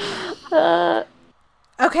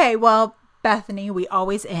 Okay, well, Bethany, we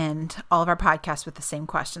always end all of our podcasts with the same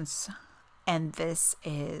questions. And this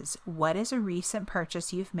is, what is a recent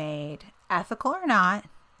purchase you've made, ethical or not,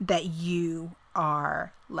 that you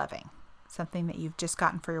are loving? Something that you've just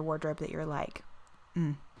gotten for your wardrobe that you're like,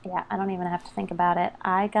 Yeah, I don't even have to think about it.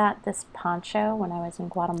 I got this poncho when I was in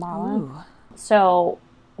Guatemala. Ooh. So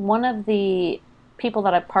one of the people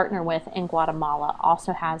that I partner with in Guatemala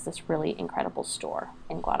also has this really incredible store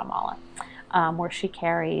in Guatemala where she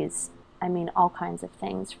carries, all kinds of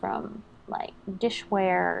things from like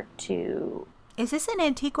dishware to... Is this in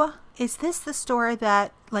Antigua? Is this the store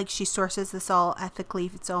that, like, she sources this all ethically?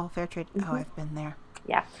 It's all fair trade? Oh, I've been there.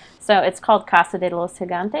 Yeah. So it's called Casa de los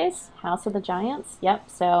Gigantes, House of the Giants. Yep.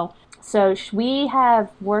 So we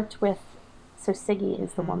have worked with, so Siggy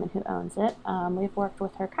is the woman who owns it. We've worked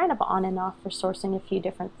with her kind of on and off for sourcing a few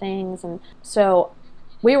different things. And so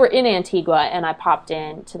we were in Antigua and I popped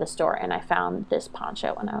in to the store and I found this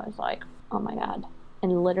poncho and I was like, oh my God.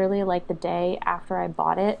 And literally like the day after I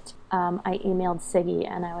bought it, I emailed Siggy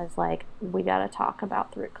and I was like, we got to talk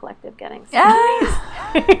about Through Collective getting some of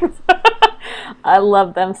these things. I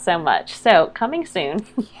love them so much. So coming soon,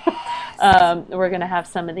 we're going to have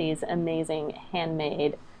some of these amazing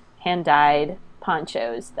handmade, hand-dyed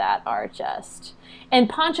ponchos that are just... And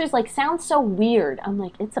ponchos like sound so weird. I'm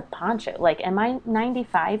like, it's a poncho. Like, am I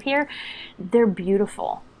 95 here? They're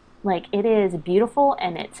beautiful. Like, it is beautiful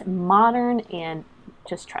and it's modern, and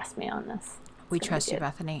just trust me on this. We trust you,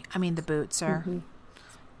 Bethany. I mean, the boots are...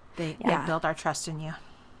 They build our trust in you.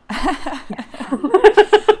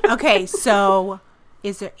 Okay, so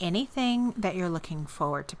is there anything that you're looking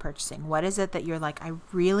forward to purchasing? What is it that you're like, I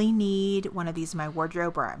really need one of these in my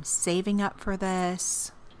wardrobe, or I'm saving up for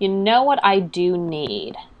this? You know what I do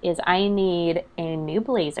need is I need a new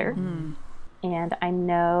blazer. And I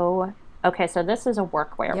know... Okay, so this is a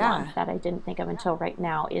workwear one that I didn't think of until right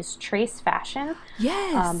now, is Trace Fashion.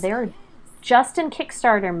 Yes. They're just in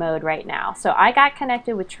Kickstarter mode right now. So I got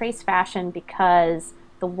connected with Trace Fashion because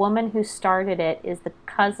the woman who started it is the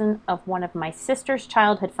cousin of one of my sister's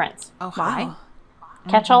childhood friends. Oh, hi.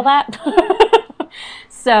 Catch all that?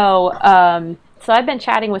 So I've been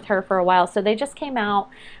chatting with her for a while. So they just came out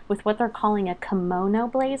with what they're calling a kimono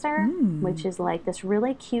blazer, which is like this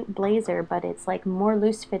really cute blazer, but it's like more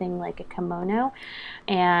loose fitting like a kimono.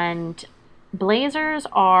 And blazers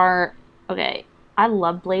are, okay, I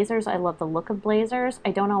love blazers. I love the look of blazers.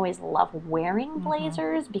 I don't always love wearing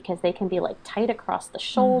blazers because they can be like tight across the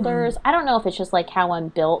shoulders. I don't know if it's just like how I'm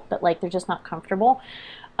built, but like they're just not comfortable.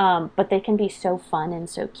 But they can be so fun and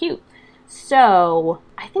so cute. So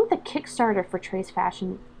I think the Kickstarter for Trace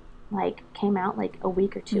Fashion like came out like a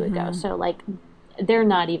week or two ago. So like they're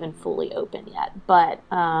not even fully open yet, but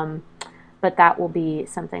that will be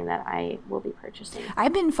something that I will be purchasing.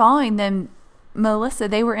 I've been following them, Melissa.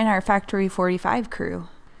 They were in our Factory 45 crew.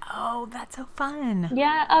 Oh, that's so fun.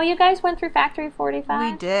 Yeah. Oh, you guys went through Factory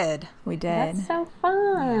 45? We did. That's so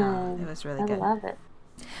fun. Yeah, it was really good. I love it.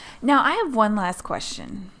 Now, I have one last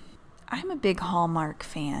question. I'm a big Hallmark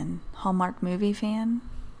movie fan.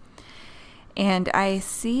 And I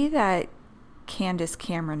see that Candace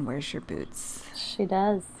Cameron wears your boots. She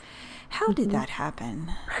does. How did that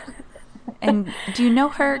happen? And do you know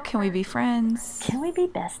her? Can we be friends? Can we be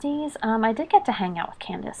besties? I did get to hang out with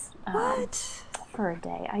Candace. What? For a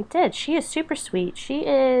day. I did. She is super sweet. She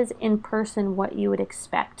is in person what you would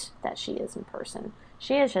expect that she is in person.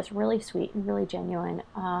 She is just really sweet and really genuine.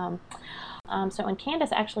 And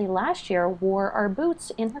Candace actually last year wore our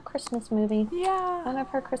boots in her Christmas movie. Yeah. One of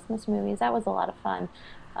her Christmas movies. That was a lot of fun.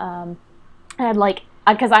 I had like,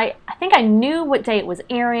 because I think I knew what day it was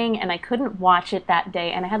airing and I couldn't watch it that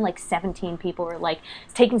day. And I had like 17 people who were like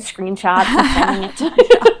taking screenshots and sending it to me.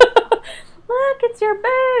 Look, it's it's your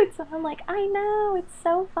boots. And I'm like, I know, it's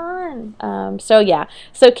so fun.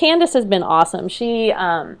 So Candace has been awesome. She's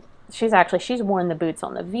worn the boots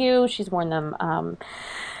on The View. She's worn them,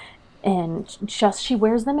 and she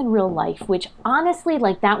wears them in real life, which honestly,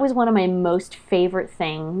 like, that was one of my most favorite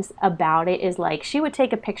things about it, is like, she would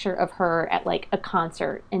take a picture of her at like a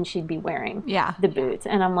concert and she'd be wearing the boots.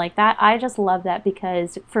 And I'm like, I just love that,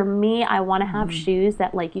 because for me, I want to have shoes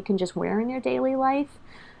that like you can just wear in your daily life,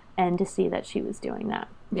 and to see that she was doing that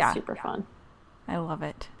was super fun. I love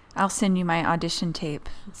it. I'll send you my audition tape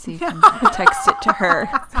so you can text it to her.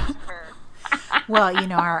 Well, you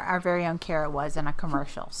know, our very own Kara was in a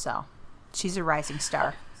commercial, so she's a rising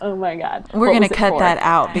star. Oh my God. We're going to cut that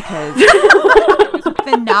out because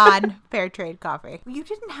the non-fair trade coffee. We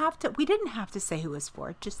didn't have to say who it was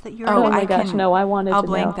for, just that you're Oh my gosh, no, I wanted I'll to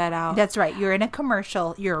blank know. that out. That's right. You're in a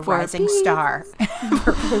commercial. You're a For rising bees. star.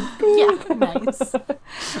 Yeah, nice.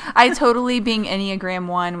 I totally, being Enneagram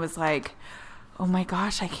 1, was like, oh my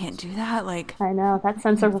gosh, I can't do that. Like, I know, that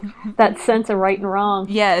sense of right and wrong.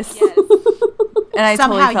 yes. And I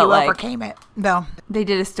Somehow totally felt you like overcame it, though. they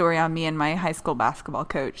did a story on me and my high school basketball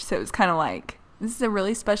coach. So it was kind of like, this is a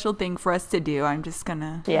really special thing for us to do. I'm just going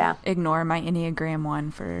to ignore my Enneagram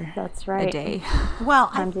 1 for That's right. a day. Well,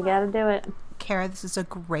 Sometimes you gotta do it. Kara, this is a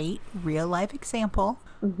great real-life example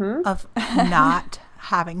of not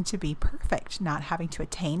having to be perfect, not having to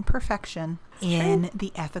attain perfection in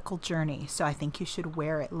the ethical journey. So I think you should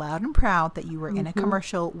wear it loud and proud that you were in a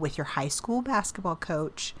commercial with your high school basketball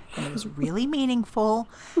coach, and it was really meaningful.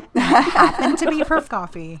 And it happened to be for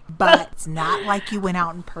coffee, but it's not like you went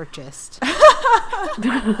out and purchased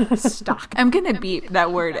stock. I'm going to beep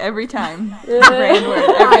that word every time. Brand word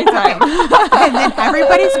every time. And then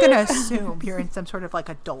everybody's going to assume you're in some sort of like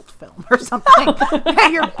adult film or something.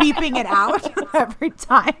 And you're beeping it out every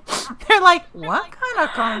time. They're like, what kind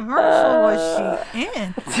of commercial was she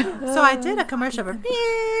in? So I did a commercial for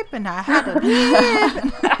beep, and I had a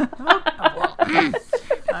beep.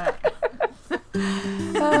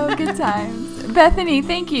 Oh, good times. Bethany,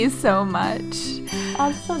 thank you so much.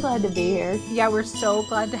 I'm so glad to be here. Yeah, we're so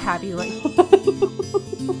glad to have you.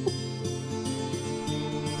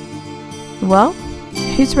 Well,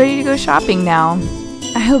 who's ready to go shopping now?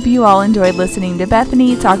 I hope you all enjoyed listening to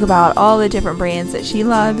Bethany talk about all the different brands that she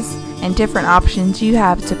loves and different options you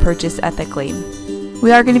have to purchase ethically.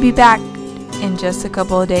 We are going to be back in just a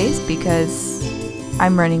couple of days because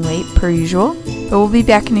I'm running late per usual, but we'll be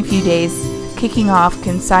back in a few days kicking off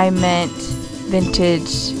consignment,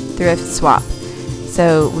 vintage, thrift swap.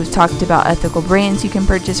 So we've talked about ethical brands you can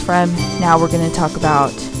purchase from. Now we're going to talk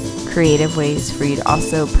about creative ways for you to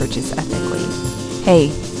also purchase ethically. Hey,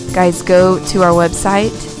 guys, go to our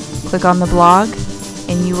website, click on the blog,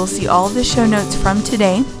 and you will see all of the show notes from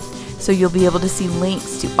today. So you'll be able to see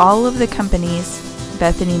links to all of the companies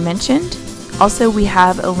Bethany mentioned. Also, we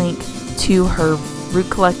have a link to her Root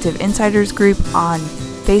Collective Insiders group on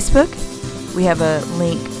Facebook. We have a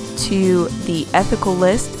link to the ethical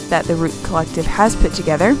list that the Root Collective has put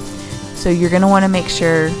together. So you're going to want to make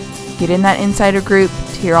sure, get in that insider group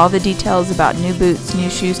to hear all the details about new boots, new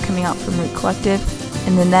shoes coming out from Root Collective.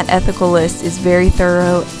 And then that ethical list is very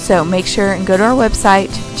thorough. So make sure and go to our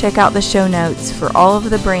website, check out the show notes for all of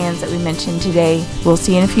the brands that we mentioned today. We'll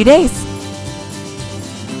see you in a few days.